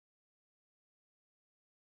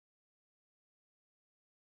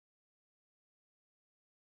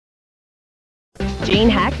Guest Gene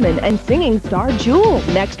Hackman and singing star Jewel.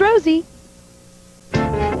 Next, Rosie.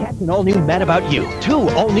 Get an all-new Mad About You, 2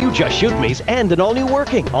 all-new Just Shoot Me's, and an all-new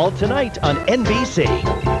Working, all tonight on NBC.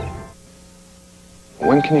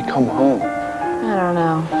 When can you come home? I don't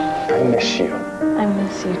know. I miss you. I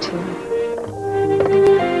miss you too.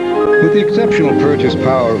 With the exceptional purchase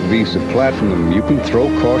power of Visa Platinum, you can throw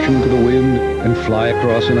caution to the wind and fly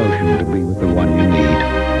across an ocean to be with the one you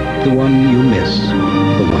need, the one you miss,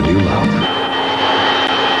 the one you love.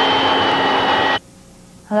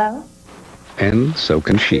 Hello? And so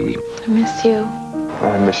can she. I miss you.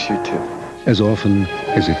 I miss you too. As often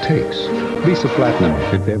as it takes. Visa Platinum,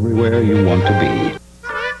 it's everywhere you want to be.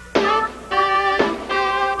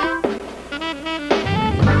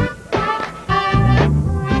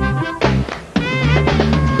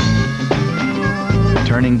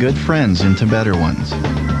 Turning good friends into better ones.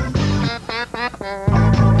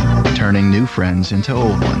 Turning new friends into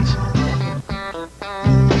old ones.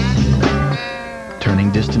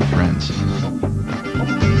 Turning distant friends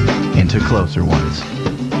into closer ones.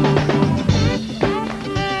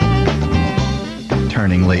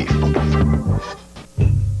 Turning leaf.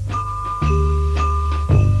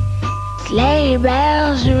 Sleigh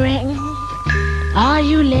bells ring. Are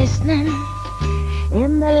you listening?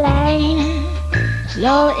 In the lane.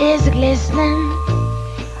 Snow is glistening,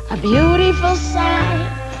 a beautiful sight.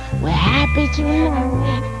 We're happy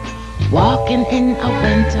tonight, walking in a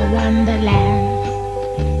winter wonderland.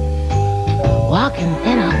 Walking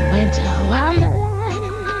in a winter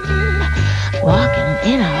wonderland. Walking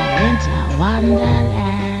in a winter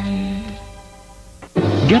wonderland.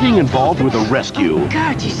 Getting involved with a rescue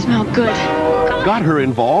God, you smell good. got her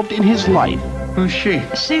involved in his life. Who's she?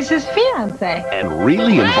 She's his fiancée. And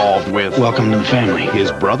really involved with Welcome to the family. his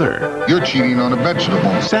brother, You're cheating on a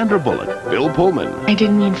vegetable. Sandra Bullock, Bill Pullman. I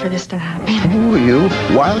didn't mean for this to happen. Who are you?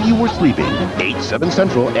 While you were sleeping, 8/7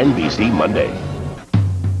 Central, NBC, Monday.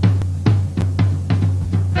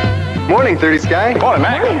 Morning, 30s guy. Morning,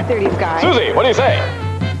 Mac. Morning, 30s guy. Susie, what do you say?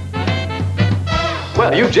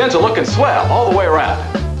 Well, you gents are looking swell all the way around.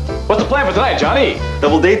 What's the plan for tonight, Johnny?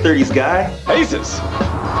 Double date, 30s guy. Aces.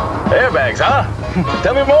 Airbags, huh?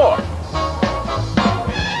 Tell me more.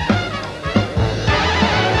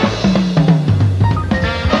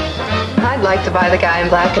 I'd like to buy the guy in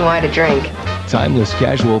black and white a drink. Timeless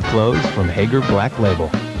casual clothes from Haggar Black Label.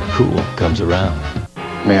 Cool comes around.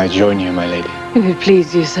 May I join you, my lady? If it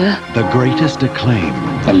please you, sir. The greatest acclaim.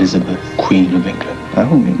 Elizabeth, Queen of England. I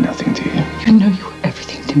will mean nothing to you. You know you were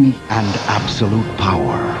everything to me. And absolute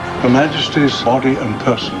power. Her Majesty's body and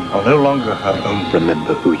person are no longer her own.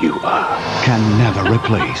 Remember who you are. Can never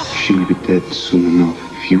replace She will be dead soon enough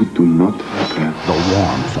if you do not help her. the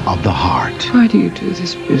warmth of the heart. Why do you do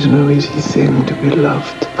this? It's no easy thing to be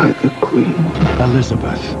loved by the Queen.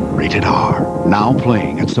 Elizabeth, rated R. Now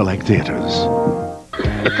playing at select theaters.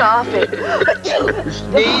 Coffee.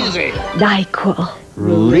 Easy. NyQuil.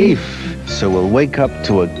 Relief. So we'll wake up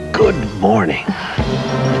to a good morning.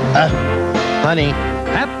 Honey.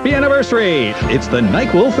 Happy anniversary! It's the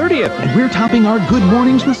NyQuil 30th, and we're topping our good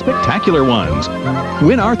mornings with spectacular ones.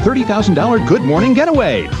 Win our $30,000 Good Morning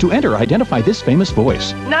Getaway. To enter, identify this famous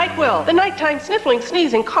voice. NyQuil, the nighttime sniffling,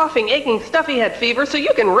 sneezing, coughing, aching, stuffy head fever, so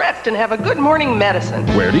you can rest and have a good morning medicine.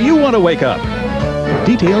 Where do you want to wake up?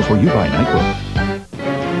 Details where you buy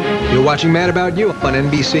NyQuil. You're watching Mad About You on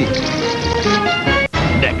NBC.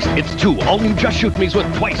 Next, it's 2 all-new Just Shoot Me's with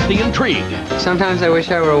twice the intrigue. Sometimes I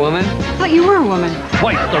wish I were a woman. I thought you were a woman.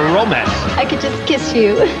 Twice the romance. I could just kiss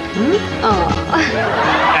you. And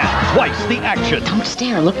twice the action. Don't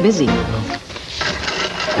stare, look busy.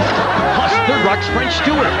 Plus, Third Rock's French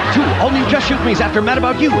Stewart. 2 all-new Just Shoot Me's after Mad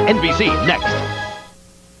About You. NBC, next.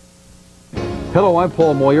 Hello, I'm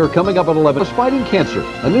Paul Moyer. Coming up at 11, fighting cancer.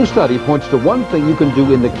 A new study points to one thing you can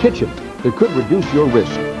do in the kitchen that could reduce your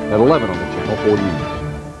risk. At 11 on the Channel 4 News.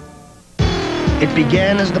 It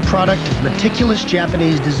began as the product of meticulous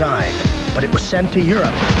Japanese design, but it was sent to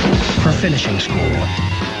Europe for finishing school.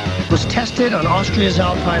 It was tested on Austria's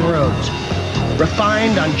Alpine roads,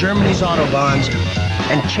 refined on Germany's autobahns,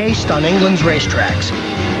 and chased on England's racetracks.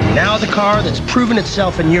 Now the car that's proven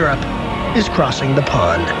itself in Europe is crossing the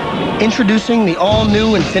pond. Introducing the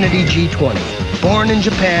all-new Infiniti G20. Born in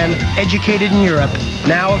Japan, educated in Europe,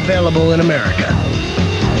 now available in America.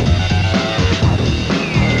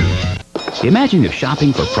 Imagine if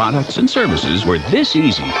shopping for products and services were this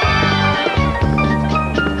easy.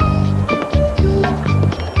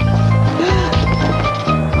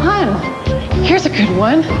 Here's a good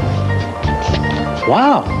one.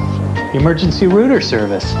 Wow, emergency router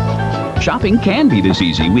service. Shopping can be this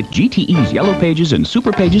easy with GTE's Yellow Pages and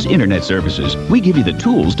Super Pages internet services. We give you the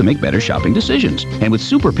tools to make better shopping decisions. And with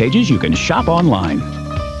Super Pages, you can shop online.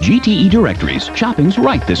 GTE Directories. Shopping's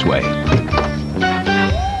right this way.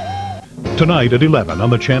 Tonight at 11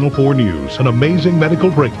 on the Channel 4 News, an amazing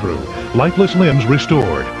medical breakthrough. Lifeless limbs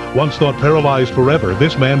restored. Once thought paralyzed forever,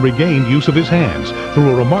 this man regained use of his hands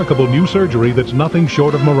through a remarkable new surgery that's nothing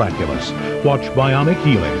short of miraculous. Watch Bionic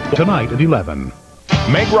Healing tonight at 11.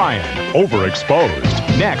 Meg Ryan,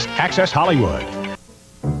 overexposed. Next, Access Hollywood.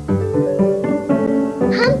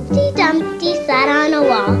 Humpty Dumpty sat on a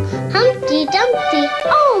wall. Humpty Dumpty,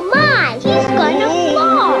 oh my, he's gonna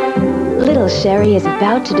fall. Little Sherry is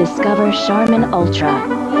about to discover Charmin Ultra.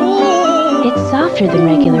 It's softer than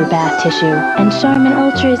regular bath tissue, and Charmin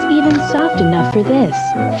Ultra is even soft enough for this.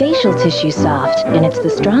 Facial tissue soft, and it's the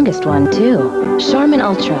strongest one too. Charmin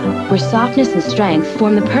Ultra, where softness and strength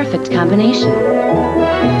form the perfect combination.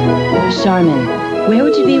 Charmin, where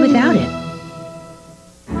would you be without it?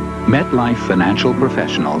 MetLife financial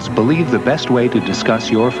professionals believe the best way to discuss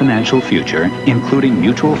your financial future, including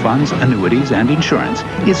mutual funds, annuities, and insurance,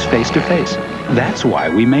 is face-to-face. That's why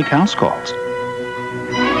we make house calls.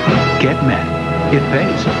 Get Met. It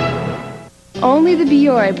pays. Only the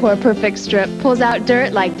Biore Pore Perfect Strip pulls out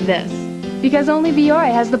dirt like this. Because only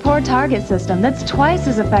Biore has the pore target system that's twice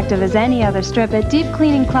as effective as any other strip at deep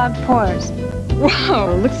cleaning clogged pores.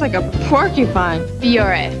 Whoa, looks like a porcupine.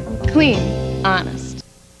 Biore. Clean. Honest.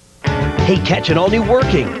 Hey, catch an all-new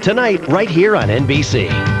Working tonight right here on NBC.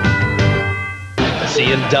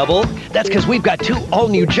 Seeing double? That's because we've got 2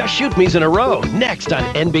 all-new Just Shoot Me's in a row next on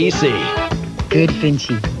NBC. Good,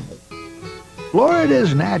 Finchy.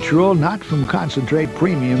 Florida's natural, not-from-concentrate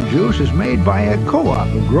premium juice is made by a co-op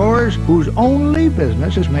of growers whose only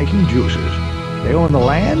business is making juices. They own the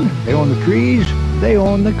land, they own the trees, they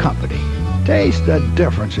own the company. Taste the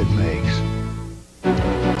difference it makes.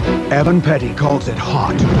 Evan Petty calls it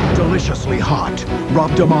hot, deliciously hot.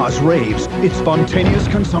 Rob DeMars raves, it's spontaneous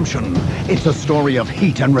consumption. It's a story of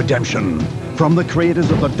heat and redemption. From the creators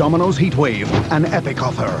of the Domino's Heatwave, an epic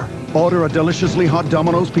author. Order a deliciously hot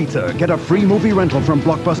Domino's pizza. Get a free movie rental from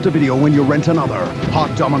Blockbuster Video when you rent another.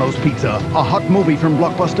 Hot Domino's Pizza, a hot movie from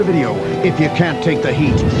Blockbuster Video. If you can't take the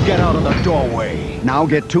heat, get out of the doorway. Now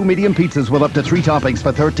get 2 medium pizzas with up to 3 toppings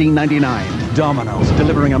for $13.99. Domino's,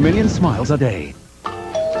 delivering 1 million smiles a day.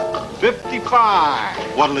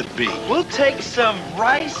 55. What'll it be? We'll take some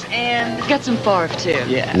rice and... Get some farf, too.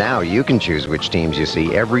 Yeah. Now you can choose which teams you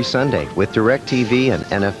see every Sunday with DirecTV and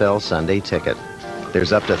NFL Sunday Ticket.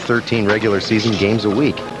 There's up to 13 regular season games a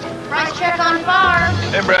week. Price check on farm.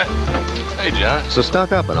 Hey, Brett. Hey, John. So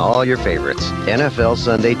stock up on all your favorites. NFL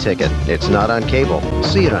Sunday Ticket. It's not on cable.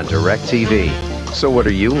 See it on DirecTV. So what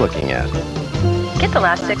are you looking at? Get the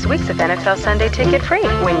last 6 weeks of NFL Sunday Ticket free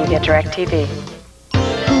when you get DirecTV.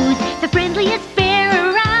 Who's the friendliest bear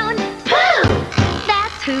around? Pooh!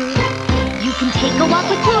 That's who. You can take a walk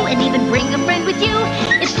with Pooh and even bring a friend with you.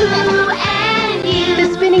 It's Pooh and you.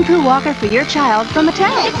 The spinning Pooh walker for your child from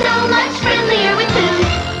Mattel. It's so much friendlier with Pooh.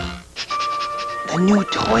 The new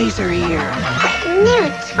toys are here. New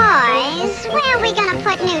toys? Where are we gonna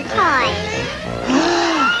put new toys?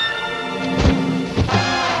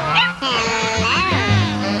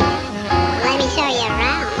 Let me show you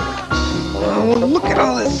around. Oh, look at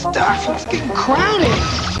all this stuff. It's getting crowded.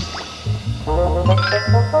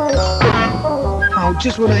 Oh,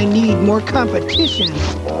 just what I need. More competition.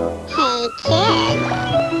 Hey,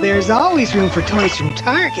 kid. There's always room for toys from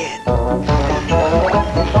Target.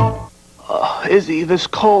 Oh, Izzy, this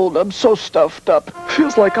cold. I'm so stuffed up.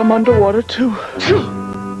 Feels like I'm underwater, too.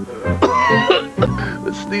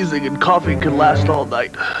 The sneezing and coughing can last all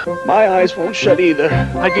night. My eyes won't shut either.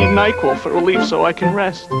 I need NyQuil for relief so I can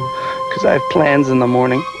rest. Because I have plans in the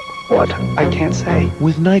morning. What? I can't say.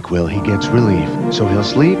 With NyQuil, he gets relief, so he'll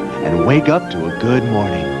sleep and wake up to a good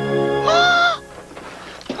morning.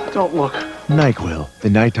 Don't look. NyQuil, the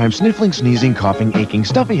nighttime sniffling, sneezing, coughing, aching,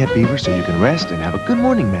 stuffy head fever, so you can rest and have a good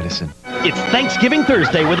morning medicine. It's Thanksgiving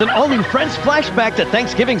Thursday with an all-new Friends flashback to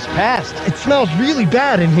Thanksgiving's past. It smells really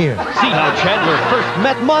bad in here. See how Chandler first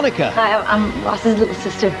met Monica. Hi, I'm Ross's little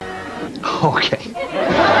sister. Okay.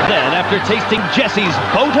 Then, after tasting Jesse's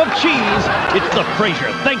boat of cheese, it's the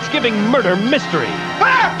Frasier Thanksgiving murder mystery.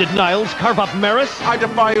 Ah! Did Niles carve up Maris? I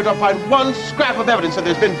defy you to find one scrap of evidence that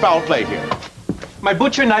there's been foul play here. My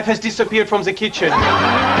butcher knife has disappeared from the kitchen.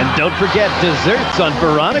 And don't forget desserts on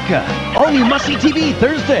Veronica. All new must-see TV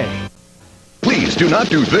Thursday. Please do not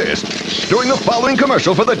do this during the following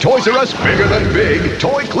commercial for the Toys R Us Bigger Than Big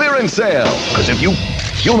Toy Clearance Sale. Because if you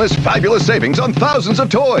You'll miss fabulous savings on thousands of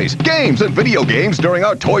toys, games, and video games during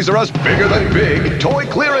our Toys R Us Bigger Than Big Toy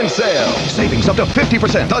Clearance Sale. Savings up to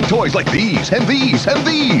 50% on toys like these, and these, and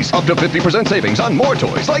these. Up to 50% savings on more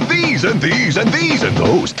toys like these, and these, and these, and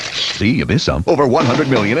those. See, you missed some. Over $100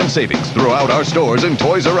 million in savings throughout our stores in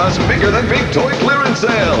Toys R Us Bigger Than Big Toy Clearance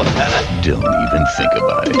Sale. Don't even think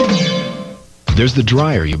about it. There's the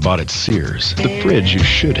dryer you bought at Sears, the fridge you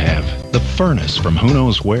should have, the furnace from who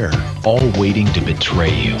knows where, all waiting to betray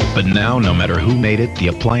you. But now, no matter who made it, the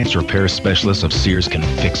appliance repair specialists of Sears can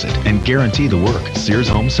fix it and guarantee the work. Sears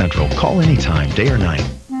Home Central. Call anytime, day or night.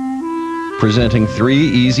 Presenting 3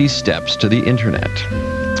 easy steps to the internet.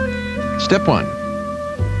 Step 1.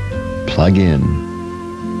 Plug in.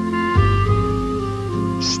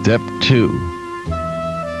 Step 2.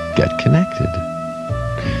 Get connected.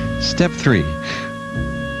 Step 3.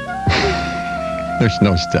 There's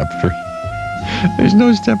no step 3. There's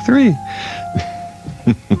no step 3.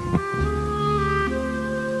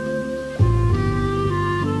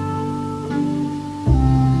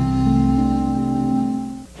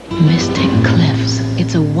 Mystic Cliffs.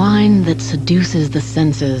 It's a wine that seduces the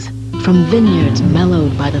senses. From vineyards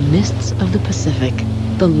mellowed by the mists of the Pacific.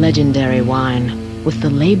 The legendary wine. With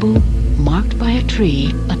the label marked by a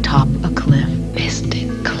tree atop a cliff. Mystic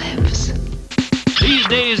Cliffs. These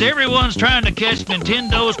days, everyone's trying to catch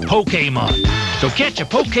Nintendo's Pokemon. So catch a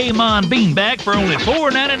Pokemon beanbag for only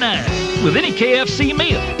 $4.99 with any KFC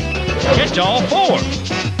meal. Catch all 4.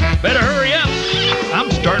 Better hurry up.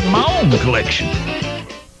 I'm starting my own collection.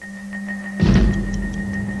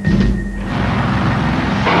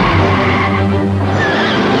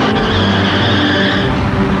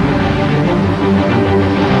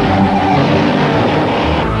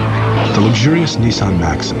 The luxurious Nissan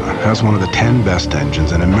Maxima has one of the 10 best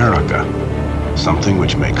engines in America. Something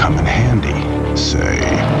which may come in handy, say,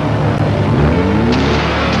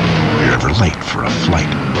 you're ever late for a flight.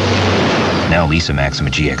 Now lease a Maxima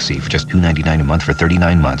GXC for just $299 a month for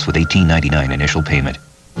 39 months with $18.99 initial payment.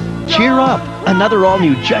 Cheer up! Another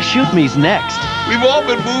all-new Just Shoot Me's next. We've all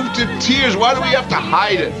been moved to tears. Why do we have to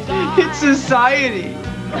hide it? It's society.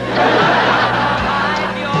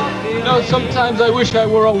 You know, sometimes I wish I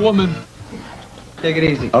were a woman. Take it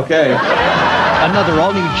easy. Okay. Another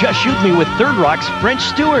all-new Just Shoot Me with Third Rock's French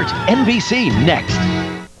Stewart. NBC next.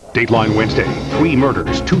 Dateline Wednesday. 3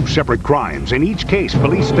 murders, 2 separate crimes. In each case,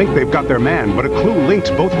 police think they've got their man, but a clue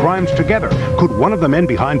links both crimes together. Could one of the men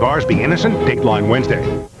behind bars be innocent? Dateline Wednesday.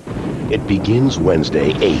 It begins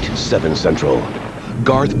Wednesday, 8, 7 Central.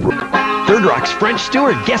 Garth Brooks. Third Rock's French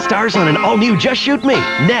Stewart guest stars on an all-new Just Shoot Me.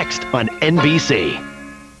 Next on NBC.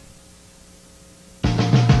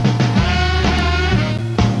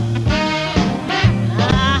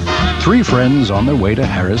 Three friends on their way to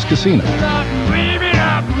Harrah's Casino.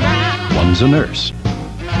 One's a nurse.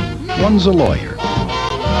 One's a lawyer.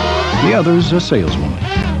 The other's a saleswoman.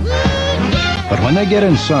 But when they get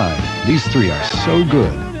inside, these 3 are so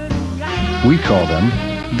good. We call them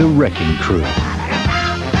the Wrecking Crew.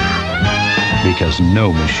 Because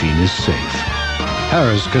no machine is safe.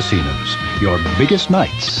 Harrah's Casinos. Your biggest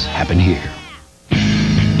nights happen here.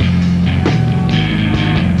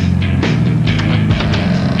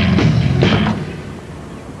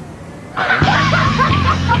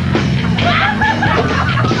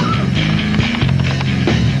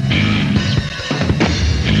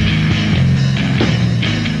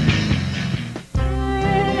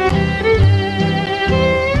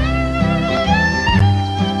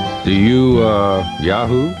 Do you,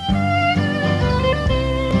 Yahoo?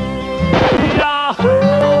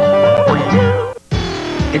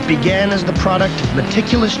 It began as the product of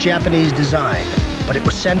meticulous Japanese design, but it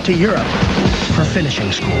was sent to Europe for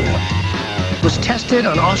finishing school. It was tested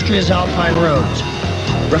on Austria's Alpine roads,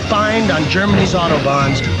 refined on Germany's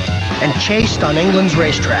autobahns, and chased on England's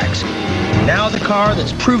racetracks. Now the car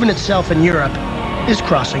that's proven itself in Europe is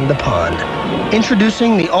crossing the pond.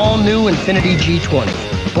 Introducing the all-new Infiniti G20.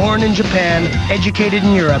 Born in Japan, educated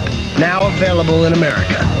in Europe, now available in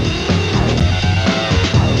America.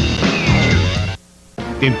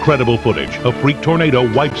 Incredible footage. A freak tornado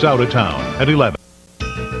wipes out a town at 11.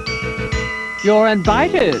 You're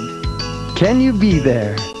invited. Can you be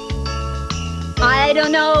there? I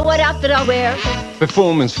don't know what outfit I'll wear.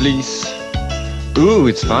 Performance fleece. Ooh,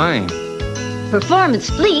 it's fine. Performance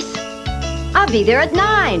fleece? I'll be there at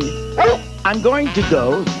 9. I'm going to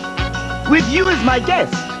go with you as my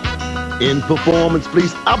guest. In performance,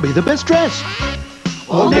 please, I'll be the best dressed.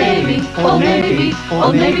 Old Navy, Old Navy,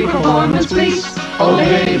 Old Navy performance fleece. Old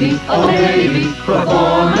Navy,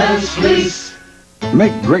 performance fleece.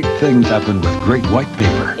 Make great things happen with great white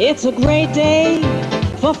paper. It's a great day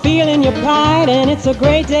for feeling your pride, and it's a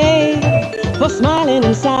great day for smiling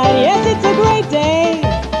inside. Yes, it's a great day,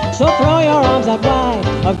 so throw your arms out wide.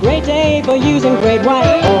 A great day for using great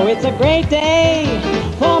white. Oh, it's a great day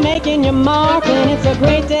for making your mark, and it's a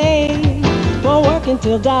great day for working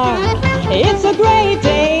till dark. It's a great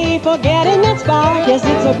day for getting that spark. Yes,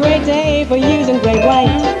 it's a great day for using great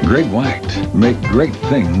white. Great white. Make great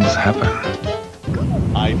things happen.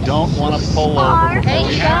 I don't want to pull over.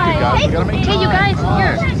 Hey, you guys. We gotta make time. Hey, you guys,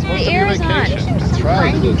 here. The air is on. That's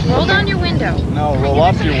right. Roll down your window. No, roll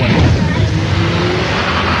off your window.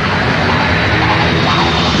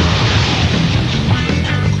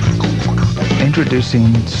 Introducing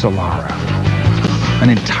Solara, an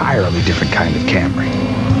entirely different kind of Camry.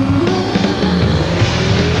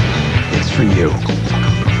 It's for you.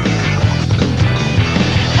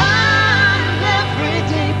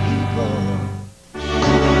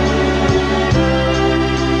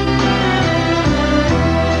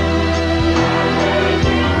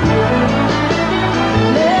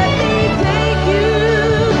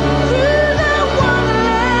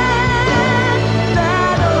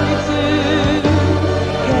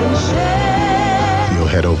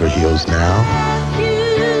 Head over heels now,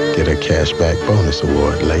 get a cashback bonus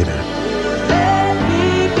award later.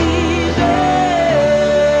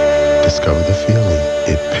 Discover the feeling.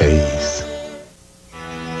 It pays.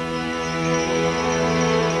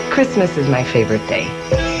 Christmas is my favorite day.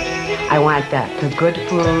 I want the good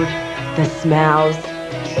food, the smells.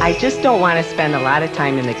 I just don't want to spend a lot of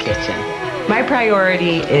time in the kitchen. My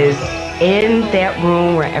priority is in that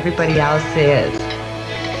room where everybody else is.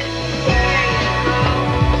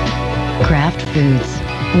 Kraft Foods.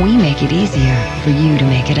 We make it easier for you to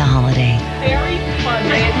make it a holiday. Very fun.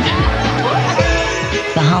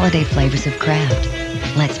 The holiday flavors of Kraft.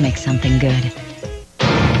 Let's make something good.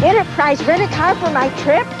 Enterprise, rent a car for my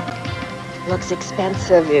trip? Looks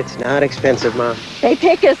expensive. It's not expensive, Mom. They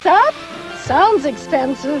pick us up? Sounds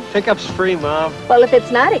expensive. Pickup's free, Mom. Well, if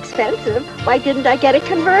it's not expensive, why didn't I get a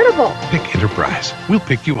convertible? Pick Enterprise. We'll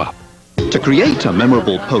pick you up. To create a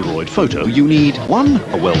memorable Polaroid photo, you need 1,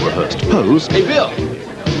 a well-rehearsed pose. Hey, Bill.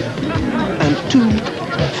 And 2,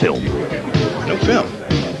 film. No film.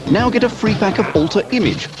 Now get a free pack of Alter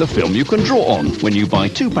Image, the film you can draw on, when you buy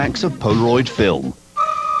 2 packs of Polaroid film.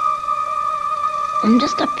 I'm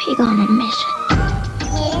just a pig on a mission.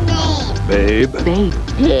 Babe. Babe.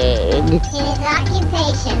 Pig. His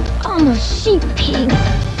occupation. I'm a sheep pig.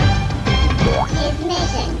 His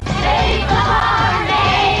mission. Save the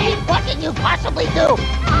holidays! What can you possibly do?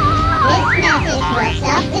 This message will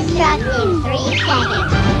self-destruct in 3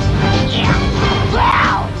 seconds. Yeah.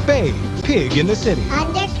 Wow! Babe, pig in the city.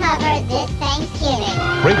 Undercover this Thanksgiving.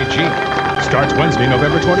 Rated G. Starts Wednesday,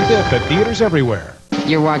 November 25th at theaters everywhere.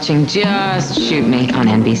 You're watching Just Shoot Me on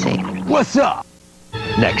NBC. What's up?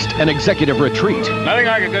 Next, an executive retreat. Nothing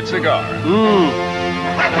like a good cigar.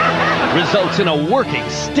 Results in a working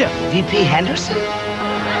stiff VP Henderson?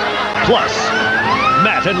 Plus,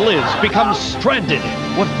 Matt and Liz become stranded.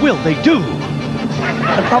 What will they do?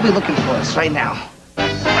 They're probably looking for us right now.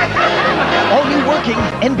 All new working,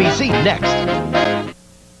 NBC next.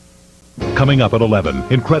 Coming up at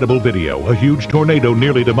 11, incredible video. A huge tornado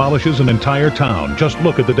nearly demolishes an entire town. Just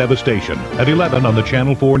look at the devastation. At 11 on the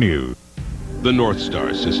Channel 4 News. The North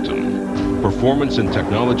Star system. Performance and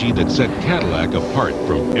technology that set Cadillac apart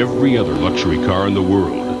from every other luxury car in the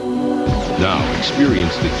world. Now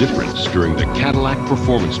experience the difference during the Cadillac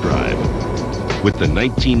Performance Drive. With the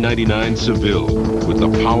 1999 Seville, with the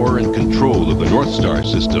power and control of the North Star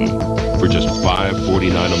system for just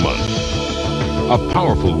 $549 a month. A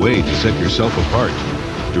powerful way to set yourself apart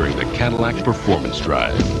during the Cadillac Performance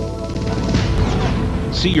Drive.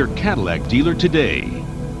 See your Cadillac dealer today.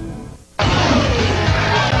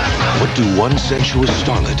 What do one sensuous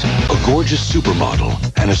starlet, a gorgeous supermodel,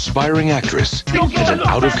 an aspiring actress, and an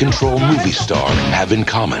out-of-control movie star have in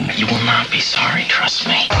common? You will not be sorry, trust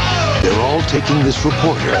me. They're all taking this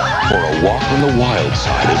reporter for a walk on the wild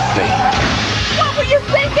side of fame. What were you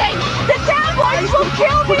thinking? The tabloids will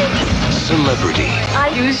kill me! Celebrity. I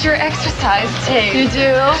use your exercise tape. You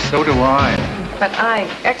do? So do I. But I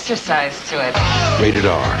exercise to it. Rated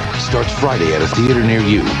R. Starts Friday at a theater near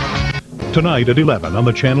you. Tonight at 11 on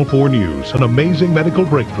the Channel 4 News, an amazing medical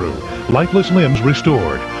breakthrough. Lifeless limbs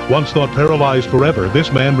restored. Once thought paralyzed forever,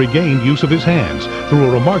 this man regained use of his hands through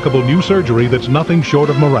a remarkable new surgery that's nothing short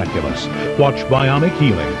of miraculous. Watch Bionic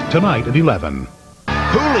Healing tonight at 11.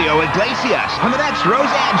 Julio Iglesias on the next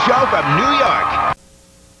Roseanne show from New York.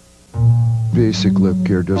 Basic lip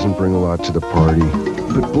care doesn't bring a lot to the party.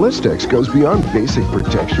 But Blistex goes beyond basic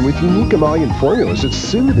protection with unique emollient formulas that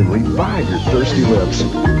soothe and revive your thirsty lips.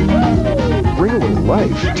 Bring Bring a little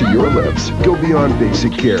life to your lips. Go beyond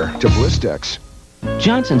basic care to Blistex.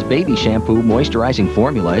 Johnson's baby shampoo moisturizing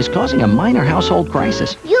formula is causing a minor household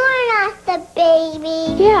crisis. You're not the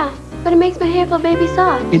baby. Yeah, but it makes my hair feel baby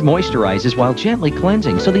soft. It moisturizes while gently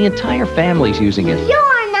cleansing, so the entire family's using it.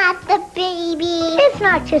 You're not the baby. It's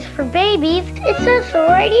not just for babies. It's also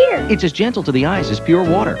right here. It's as gentle to the eyes as pure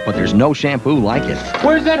water, but there's no shampoo like it.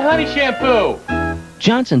 Where's that honey shampoo?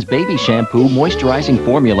 Johnson's baby shampoo moisturizing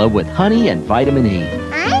formula with honey and vitamin E.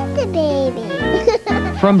 I'm the baby.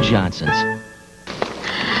 From Johnson's.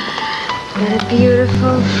 What a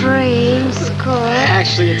beautiful frame, Scott.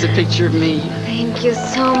 Actually, it's a picture of me. Thank you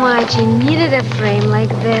so much. I needed a frame like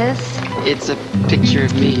this. It's a picture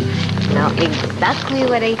of me. Now, exactly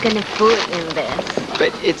what I'm gonna put in this.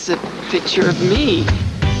 But it's a picture of me.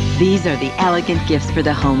 These are the elegant gifts for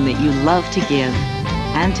the home that you love to give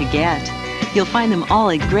and to get. You'll find them all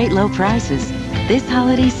at great low prices this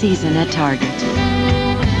holiday season at Target.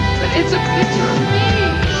 But it's a picture of me.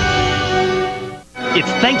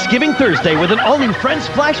 It's Thanksgiving Thursday with an all-new Friends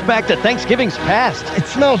flashback to Thanksgiving's past. It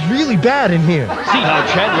smells really bad in here. See how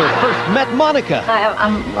Chandler first met Monica. Hi,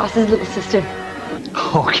 I'm Ross's little sister.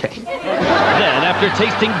 Okay. Then, after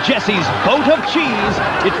tasting Jesse's boat of cheese,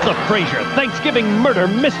 it's the Frasier Thanksgiving murder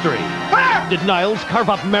mystery. Did Niles carve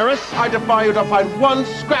up Maris? I defy you to find one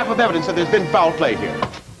scrap of evidence that there's been foul play here.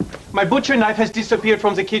 My butcher knife has disappeared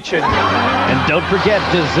from the kitchen. And don't forget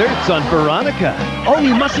desserts on Veronica.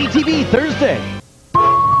 Only must-see TV Thursday.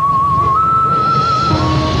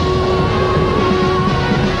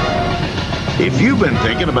 If you've been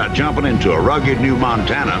thinking about jumping into a rugged new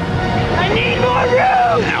Montana, I need more room!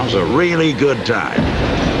 now's a really good time.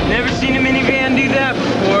 Never seen a minivan do that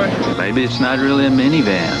before. Maybe it's not really a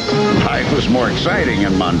minivan. Life was more exciting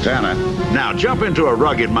in Montana. Now jump into a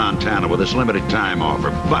rugged Montana with this limited time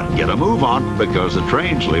offer. But get a move on because the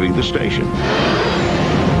train's leaving the station.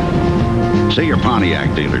 See your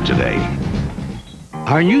Pontiac dealer today.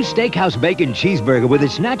 Our new Steakhouse Bacon Cheeseburger with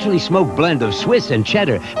its naturally smoked blend of Swiss and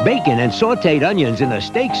cheddar, bacon, and sautéed onions in a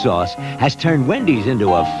steak sauce has turned Wendy's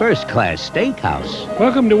into a first-class steakhouse.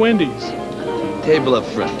 Welcome to Wendy's. Table up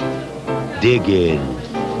front. Dig in.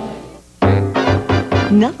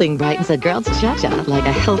 Nothing brightens a girl's cha-cha like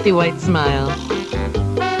a healthy white smile.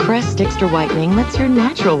 Crest Extra Whitening lets your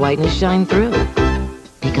natural whiteness shine through.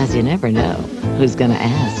 Because you never know who's gonna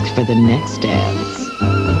ask for the next dance.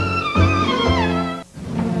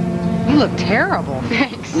 You look terrible.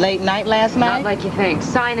 Thanks. Late night last night? Not like you think.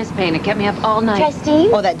 Sinus pain. It kept me up all night. Justine?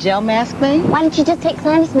 Oh, that gel mask thing? Why don't you just take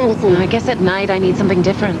sinus medicine? I guess at night I need something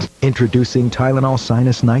different. Introducing Tylenol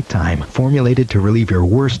Sinus Nighttime, formulated to relieve your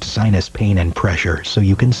worst sinus pain and pressure so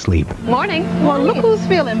you can sleep. Morning. Well, look who's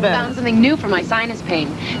feeling better. Found something new for my sinus pain.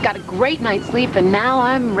 Got a great night's sleep, and now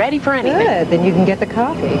I'm ready for anything. Good. Then you can get the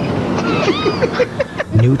coffee.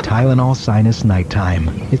 New Tylenol Sinus Nighttime.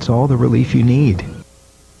 It's all the relief you need.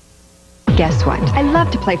 Guess what? I love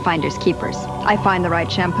to play finders keepers. I find the right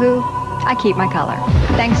shampoo, I keep my color.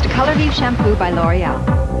 Thanks to Color Vive Shampoo by L'Oreal.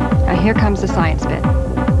 Now here comes the science bit.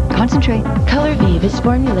 Concentrate. Color Vive is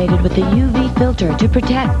formulated with a UV filter to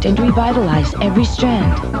protect and revitalize every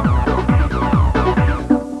strand.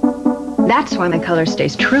 That's why my color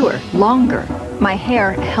stays truer, longer, my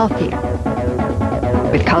hair healthier.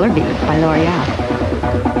 With Color Vive by L'Oreal.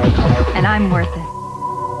 And I'm worth it.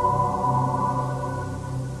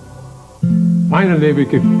 Finally, we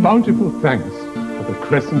give bountiful thanks for the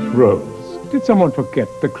crescent rose. Did someone forget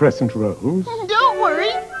the crescent rose? Don't worry.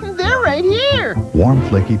 They're right here. Warm,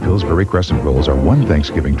 flaky Pillsbury crescent rolls are one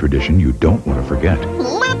Thanksgiving tradition you don't want to forget.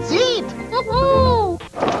 Let's eat. Woo-hoo.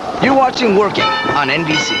 You're watching Working on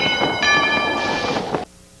NBC.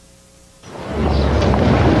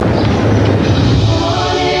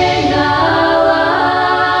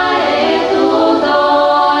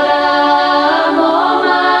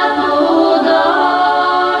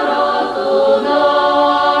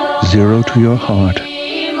 Zero to your heart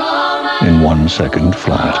in 1 second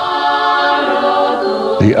flat.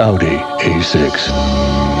 The Audi A6.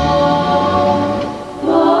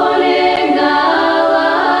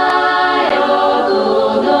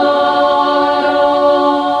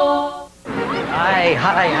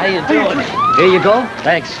 Hi, how you doing? Here you go.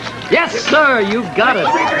 Thanks. Yes, sir, you got it.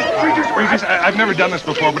 Regis, I've never done this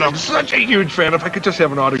before, but I'm such a huge fan. If I could just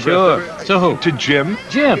have an autograph. Sure. To who? To Jim.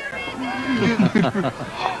 Jim.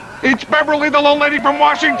 It's Beverly, the little lady from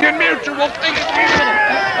Washington Mutual.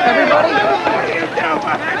 Everybody?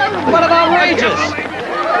 What outrageous!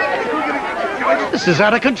 This is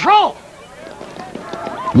out of control.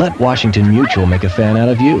 Let Washington Mutual make a fan out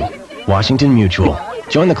of you. Washington Mutual.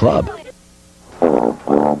 Join the club.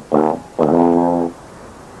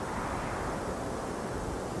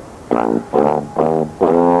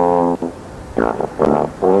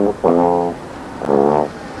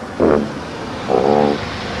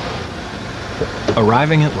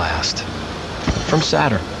 Arriving at last. From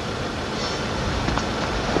Saturn.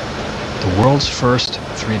 The world's first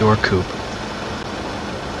three-door coupe.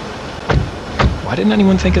 Why didn't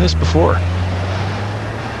anyone think of this before?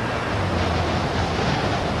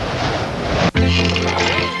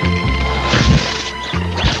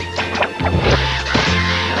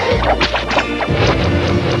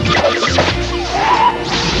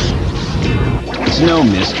 It's no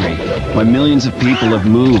mystery why millions of people have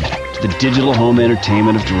moved to the digital home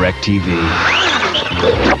entertainment of DirecTV.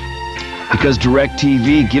 Because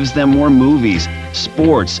DirecTV gives them more movies,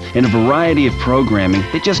 sports, and a variety of programming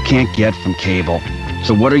they just can't get from cable.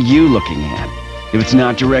 So what are you looking at? If it's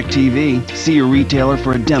not DirecTV, see your retailer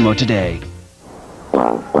for a demo today.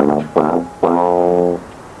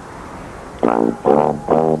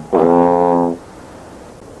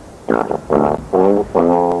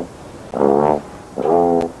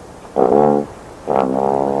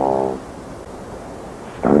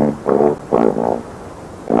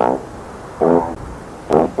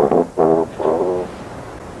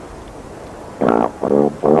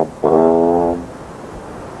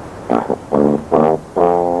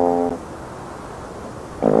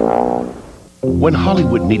 When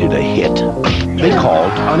Hollywood needed a hit, they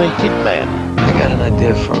called on a hitman. I got an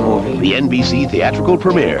idea for a movie. The NBC theatrical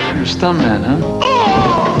premiere. You're a stuntman, huh?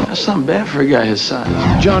 Oh! That's not bad for a guy his size.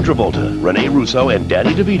 John Travolta, Rene Russo, and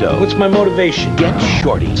Danny DeVito. What's my motivation? Get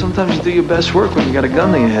Shorty. Sometimes you do your best work when you got a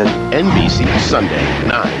gun to your head. NBC Sunday,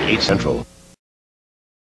 9, 8 Central.